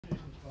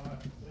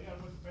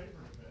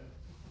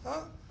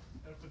Huh?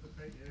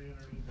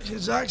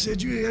 Zach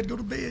said you had to go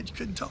to bed. You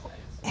couldn't talk.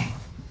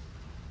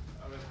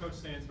 Coach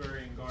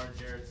Stansbury and guard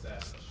Jared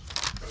Stash.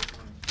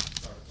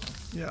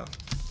 Yeah.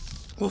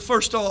 Well,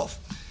 first off,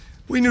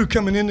 we knew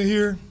coming into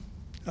here,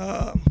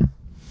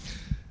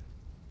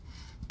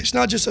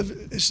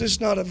 it's just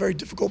not a very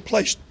difficult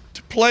place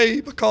to play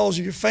because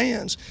of your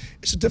fans.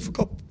 It's a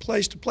difficult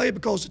place to play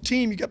because of the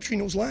team you got between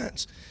those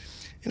lines.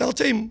 And I'll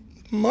tell you,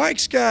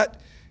 Mike's got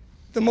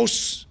the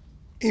most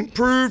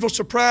improved or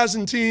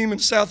surprising team in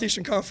the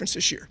Southeastern Conference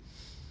this year.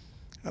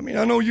 I mean,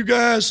 I know you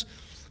guys,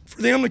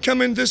 for them to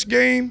come in this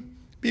game,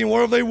 being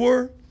wherever they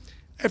were,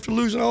 after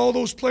losing all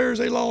those players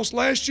they lost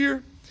last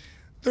year,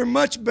 they're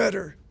much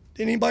better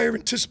than anybody ever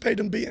anticipated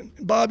them being.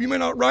 And Bob, you may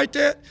not write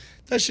that.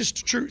 That's just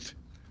the truth.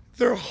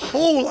 They're a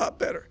whole lot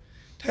better.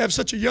 To have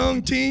such a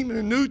young team and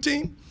a new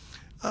team,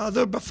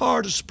 they're by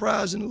far the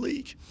surprise in the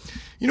league.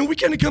 You know, we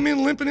kind of come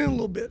in limping in a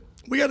little bit.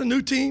 We got a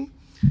new team,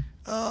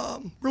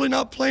 really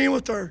not playing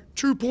with our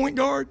true point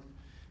guard.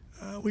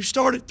 We've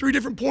started 3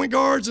 different point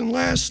guards in the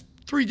last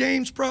 3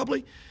 games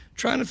probably,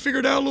 trying to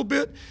figure it out a little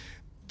bit.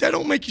 That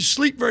don't make you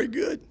sleep very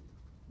good.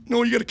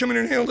 No, you got to come in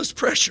here and handle this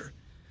pressure.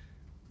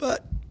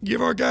 But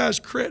give our guys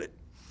credit.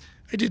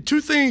 They did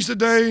 2 things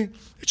today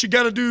that you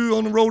got to do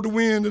on the road to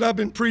win that I've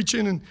been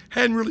preaching and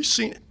hadn't really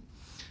seen it.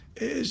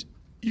 Is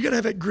you got to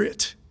have that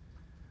grit.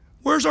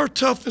 Where's our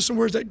toughness and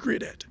where's that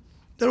grit at?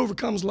 That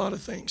overcomes a lot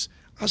of things.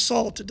 I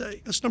saw it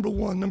today. That's number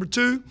 1. Number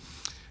 2,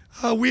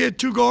 we had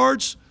 2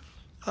 guards.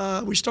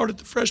 We started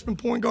the freshman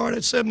point guard,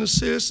 had 7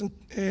 assists,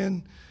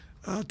 and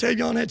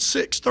Tavion had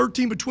 6,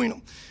 13 between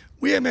them.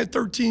 We haven't had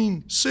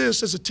 13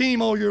 assists as a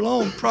team all year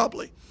long,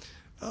 probably,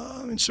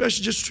 and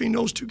especially just between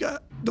those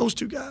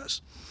two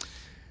guys.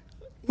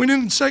 Went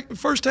in the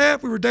first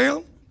half, we were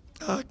down.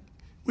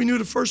 We knew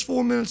the first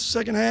 4 minutes of the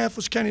second half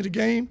was kind of the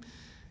game,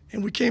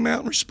 and we came out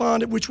and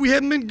responded, which we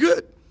haven't been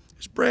good,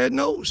 as Brad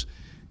knows.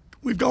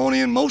 We've gone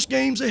in most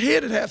games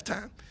ahead at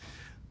halftime.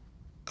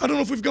 I don't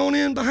know if we've gone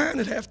in behind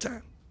at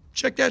halftime.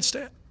 Check that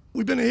stat.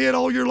 We've been ahead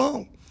all year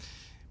long,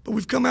 but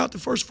we've come out the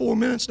first 4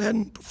 minutes and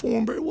hadn't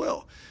performed very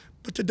well.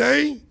 But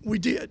today, we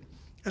did.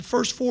 That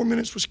first 4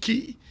 minutes was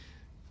key.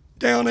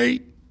 Down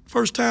 8,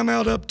 first time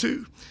out up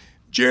 2.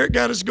 Jarrett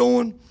got us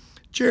going.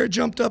 Jarrett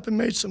jumped up and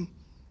made some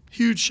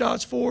huge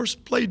shots for us,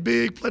 played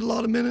big, played a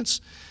lot of minutes.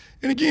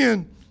 And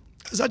again,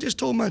 as I just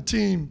told my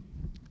team,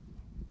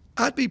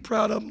 I'd be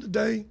proud of them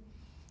today,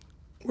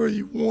 whether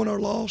you won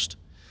or lost,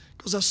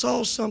 because I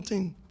saw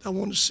something I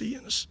wanted to see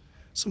in us,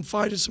 some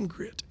fight and some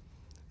grit.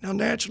 Now,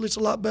 naturally, it's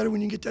a lot better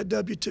when you get that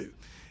W2.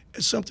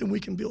 It's something we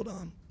can build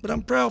on. But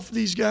I'm proud for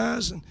these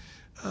guys, and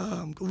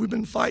because we've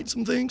been fighting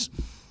some things.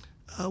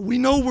 We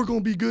know we're going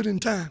to be good in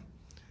time.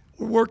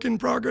 We're work in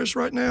progress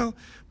right now,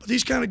 but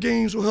these kind of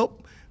games will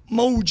help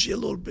mold you a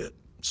little bit.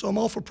 So I'm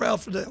awful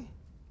proud for them.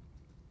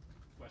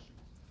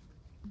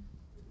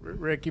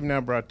 Rick, you've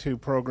now brought 2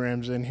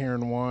 programs in here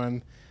in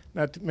one.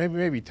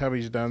 Maybe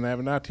Tubby's done that,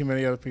 but not too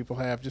many other people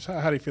have. Just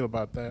how do you feel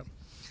about that?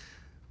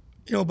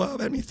 You know, Bob,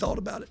 I haven't even thought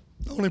about it.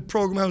 The only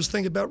program I was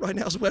thinking about right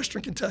now is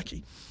Western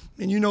Kentucky.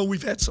 And you know,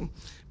 we've had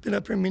been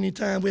up here many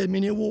times. We had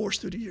many awards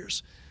through the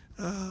years.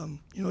 You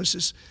know, it's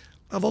just,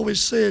 I've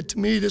always said, to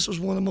me, this was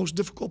one of the most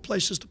difficult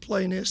places to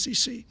play in the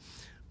SEC.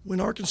 When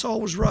Arkansas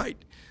was right,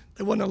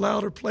 they wasn't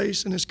allowed a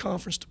place in this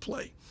conference to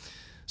play.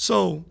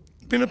 So,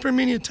 been up here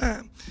many a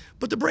time.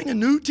 But to bring a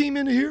new team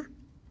into here,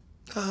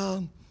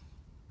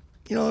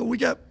 you know, we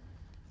got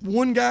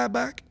 1 guy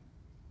back,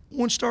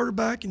 1 starter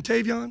back in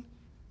Tavion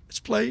that's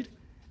played.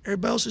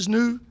 Everybody else is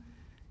new,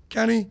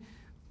 kind of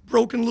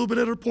broken a little bit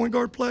at our point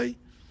guard play.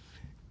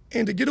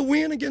 And to get a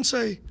win against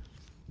a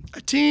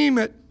team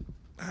that,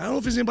 I don't know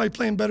if there's anybody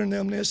playing better than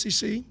them in the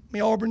SEC. I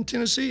mean, Auburn,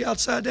 Tennessee,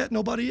 outside that,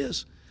 nobody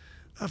is.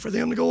 For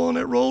them to go on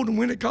that road and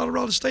win at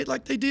Colorado State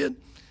like they did,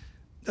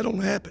 that don't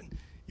happen.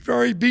 You've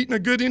already beaten a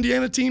good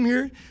Indiana team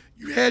here.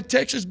 You had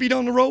Texas beat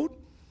on the road.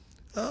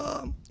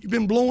 You've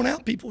been blowing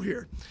out people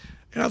here.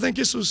 And I think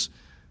this was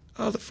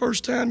the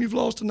first time you've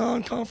lost a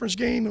non-conference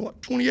game in,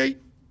 28,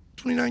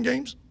 29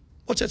 games?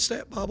 What's that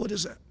stat, Bob? What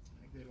is that?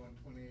 I think they won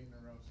 28 in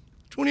a row.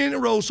 28 in a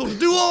row. So to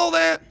do all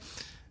that,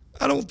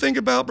 I don't think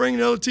about bringing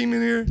the other team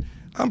in here.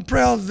 I'm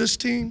proud of this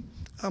team.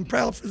 I'm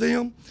proud for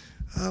them.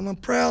 I'm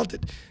proud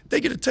that they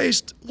get a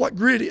taste what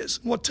grit is,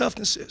 what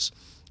toughness is.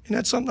 And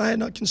that's something I had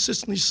not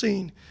consistently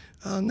seen.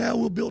 Now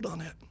we'll build on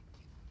that.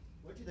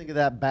 What do you think of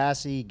that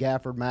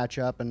Bassey-Gafford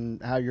matchup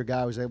and how your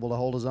guy was able to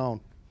hold his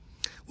own?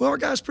 Well, our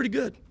guy's pretty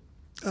good.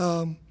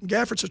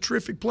 Gafford's a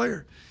terrific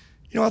player.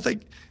 You know, I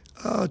think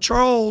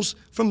Charles,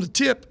 from the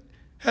tip,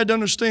 had to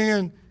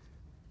understand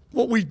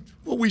what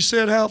we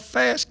said, how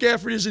fast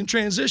Gafford is in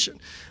transition.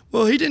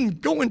 Well, he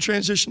didn't go in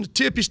transition. The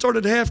tip, he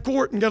started at half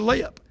court and got a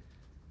layup.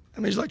 I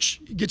mean, he's like,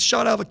 he gets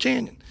shot out of a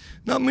canyon.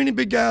 Not many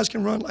big guys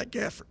can run like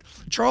Gafford.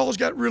 Charles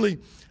got really,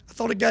 I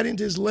thought it got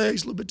into his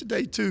legs a little bit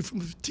today, too,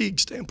 from a fatigue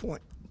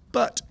standpoint.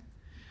 But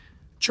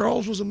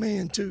Charles was a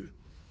man, too.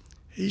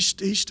 He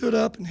stood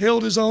up and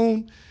held his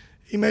own.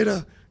 He made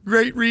a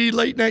great read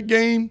late in that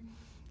game.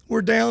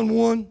 We're down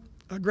 1,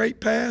 a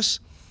great pass.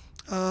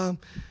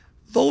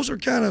 those are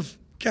kind of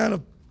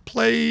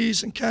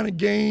plays and kind of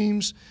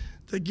games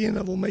that, again,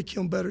 that will make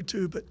him better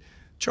too. But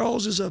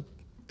Charles is a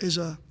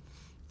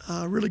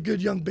really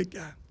good young big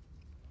guy.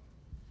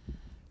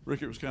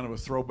 Rick, it was kind of a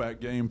throwback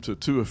game to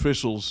two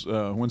officials.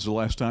 When's the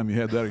last time you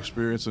had that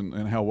experience,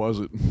 and how was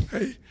it?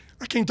 Hey,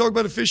 I can't talk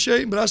about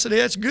officiating, but I said, hey,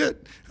 that's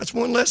good. That's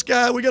one less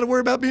guy we got to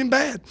worry about being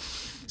bad.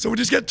 So we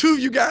just got two of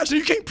you guys, and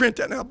you can't print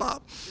that now,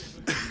 Bob.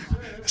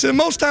 I said,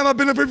 most time I've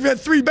been up here, we've had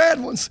 3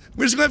 bad ones.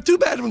 We're just going to have 2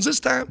 bad ones this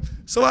time.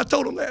 So I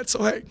told them that.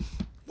 So, hey,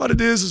 what it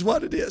is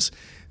what it is.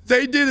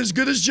 They did as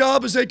good a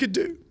job as they could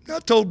do. I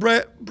told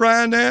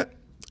Brian that.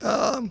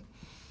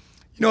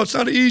 You know, it's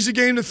not an easy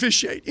game to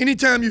officiate.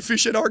 Anytime you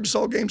officiate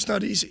Arkansas game, it's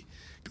not easy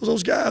because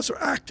those guys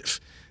are active.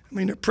 I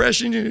mean, they're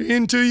pressing you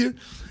into you,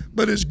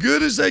 but as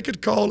good as they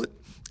could call it,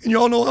 and you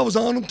all know I was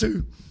on them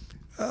too,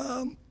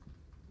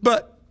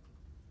 but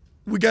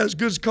we got as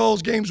good as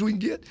calls games we can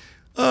get.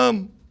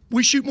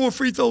 We shoot more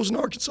free throws than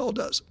Arkansas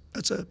does.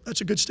 That's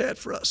a good stat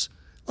for us,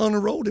 on the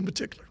road in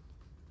particular.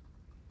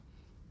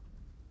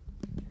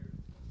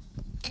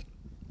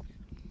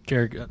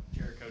 Jared, Coach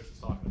was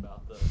talking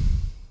about the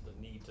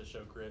need to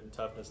show grit and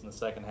toughness in the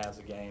second half of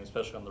the game,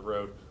 especially on the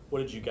road. What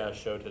did you guys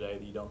show today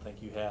that you don't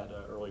think you had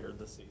earlier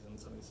this season in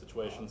some of these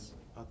situations?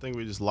 I think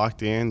we just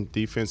locked in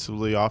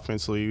defensively,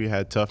 offensively. We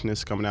had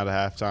toughness coming out of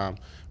halftime.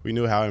 We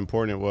knew how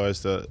important it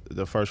was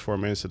the first 4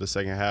 minutes of the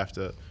second half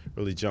to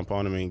really jump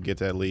on them and get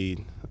that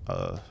lead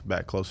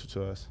back closer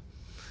to us.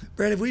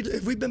 Brad, have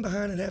we been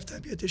behind at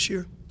halftime yet this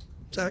year?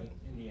 Zach?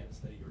 Indiana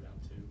State, you were down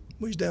 2.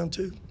 We was down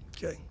 2.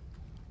 Okay.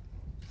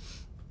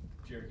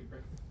 Jared, can you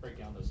break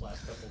down those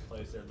last couple of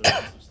plays there, the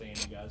defensive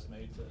stand you guys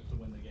made to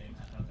win the game?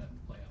 How did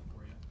that play out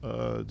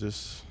for you?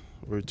 Just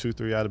we're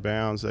 2-3 out of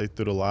bounds. They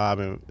threw the lob,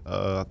 and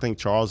I think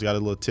Charles got a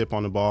little tip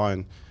on the ball,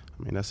 and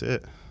I mean that's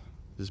it.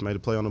 Just made a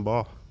play on the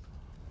ball.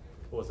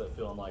 What was that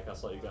feeling like? I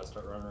saw you guys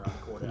start running around the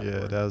court after.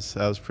 Yeah,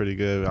 that was pretty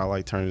good. I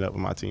like turning it up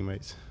with my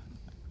teammates.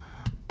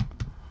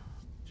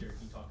 Jared,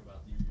 can you talk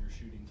about your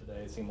shooting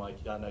today? It seemed like,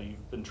 I know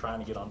you've been trying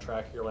to get on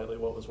track here lately.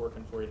 What was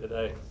working for you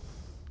today?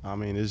 I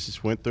mean, it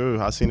just went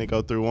through. I seen it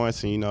go through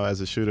once, and, you know,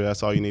 as a shooter,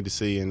 that's all you need to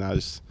see, and I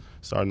just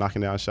started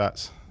knocking down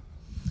shots.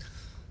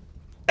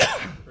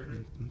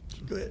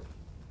 Go ahead.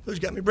 Who's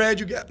got me? Brad,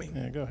 you got me.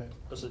 Yeah, go ahead.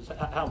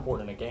 How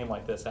important in a game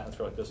like this,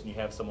 atmosphere like this, when you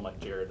have someone like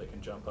Jared that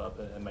can jump up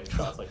and make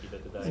shots like you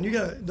did today? And you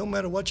got to, no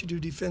matter what you do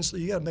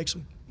defensively, you got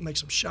to make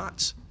some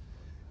shots.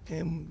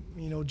 And,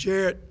 you know,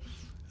 Jared,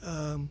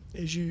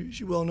 as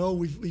you well know,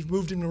 we've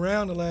moved him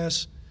around the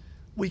last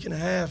week and a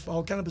half,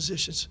 all kind of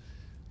positions,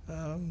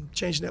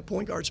 changing that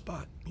point guard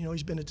spot. You know,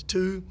 he's been at the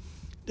 2.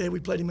 Today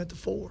we played him at the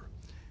 4.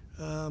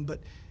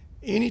 But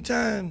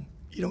anytime,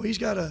 you know, he's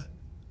got a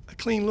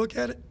clean look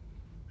at it,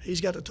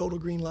 he's got a total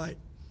green light.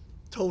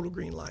 Total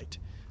green light.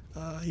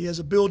 He has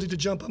ability to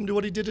jump up and do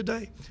what he did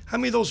today. How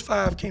many of those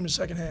 5 came in the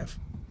second half?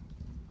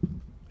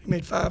 He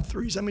made 5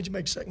 threes. How many did you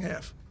make second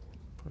half?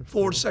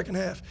 4 the second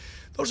half.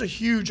 Those are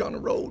huge on the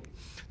road.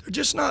 They're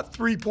just not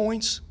 3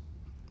 points.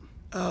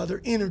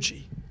 They're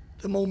energy,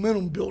 the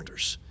momentum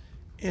builders.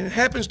 And it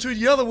happens to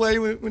the other way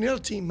when the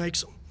other team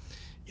makes them.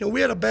 You know,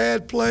 we had a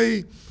bad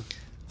play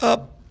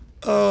up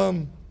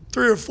 3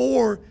 or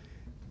 4,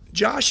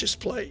 Josh's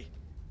play.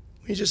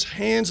 He just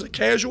hands a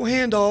casual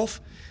handoff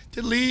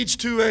that leads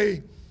to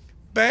a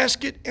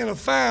basket and a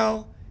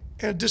foul,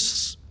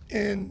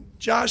 and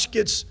Josh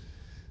gets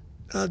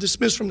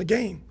dismissed from the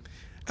game.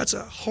 That's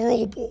a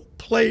horrible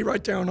play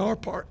right there on our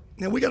part.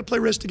 Now, we got to play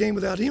the rest of the game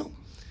without him.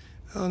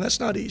 That's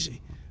not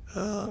easy.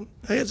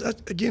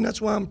 Again,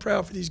 that's why I'm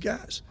proud for these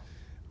guys.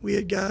 We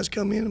had guys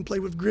come in and play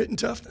with grit and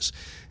toughness.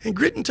 And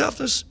grit and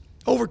toughness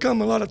overcome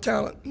a lot of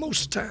talent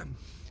most of the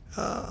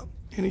time.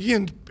 And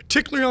again,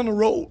 particularly on the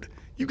road,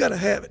 you got to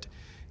have it.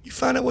 You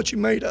find out what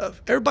you're made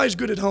of. Everybody's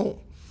good at home.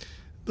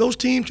 Those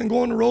teams can go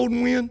on the road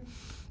and win.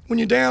 When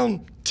you're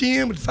down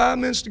 10 with 5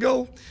 minutes to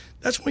go,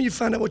 that's when you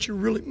find out what you're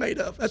really made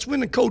of. That's when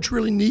the coach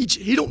really needs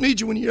you. He don't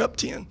need you when you're up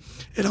 10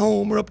 at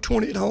home or up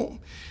 20 at home.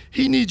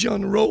 He needs you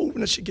on the road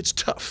when that shit gets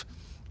tough.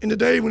 And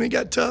today, when it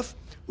got tough,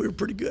 we were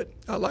pretty good.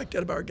 I like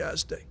that about our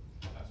guys today.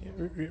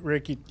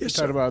 Rick, you Yes,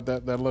 talked sir. about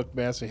that look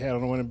Bassey had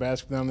on the winning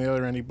basket. On the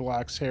other end, he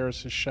blocks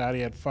Harris's shot.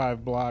 He had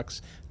 5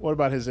 blocks. What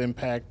about his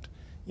impact,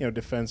 you know,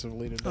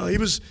 defensively today? He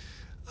was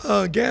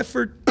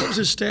Gafford. What was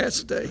his stats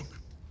today?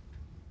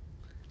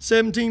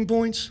 17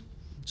 points,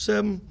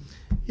 17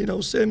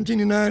 to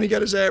 9. He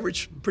got his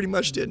average pretty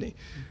much, didn't he?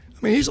 I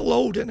mean, he's a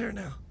load in there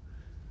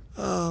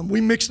now. We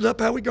mixed it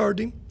up how we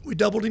guarded him. We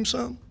doubled him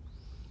some.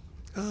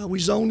 We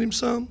zoned him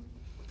some.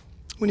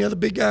 When the other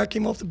big guy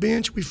came off the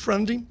bench, we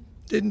fronted him,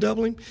 didn't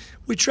double him.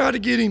 We tried to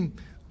give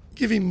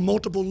him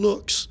multiple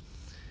looks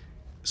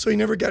so he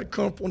never got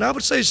comfortable. And I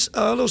would say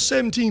those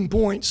 17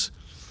 points,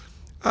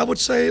 I would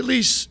say at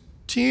least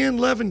 10,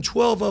 11,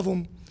 12 of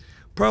them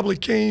probably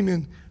came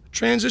in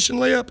transition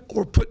layup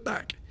or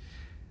putback.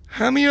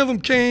 How many of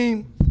them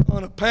came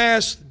on a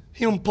pass,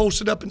 him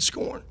posted up and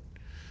scoring?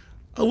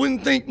 I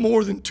wouldn't think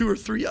more than 2 or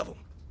 3 of them.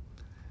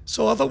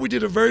 So I thought we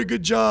did a very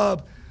good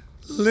job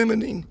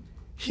limiting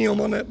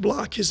him on that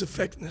block, his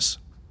effectiveness.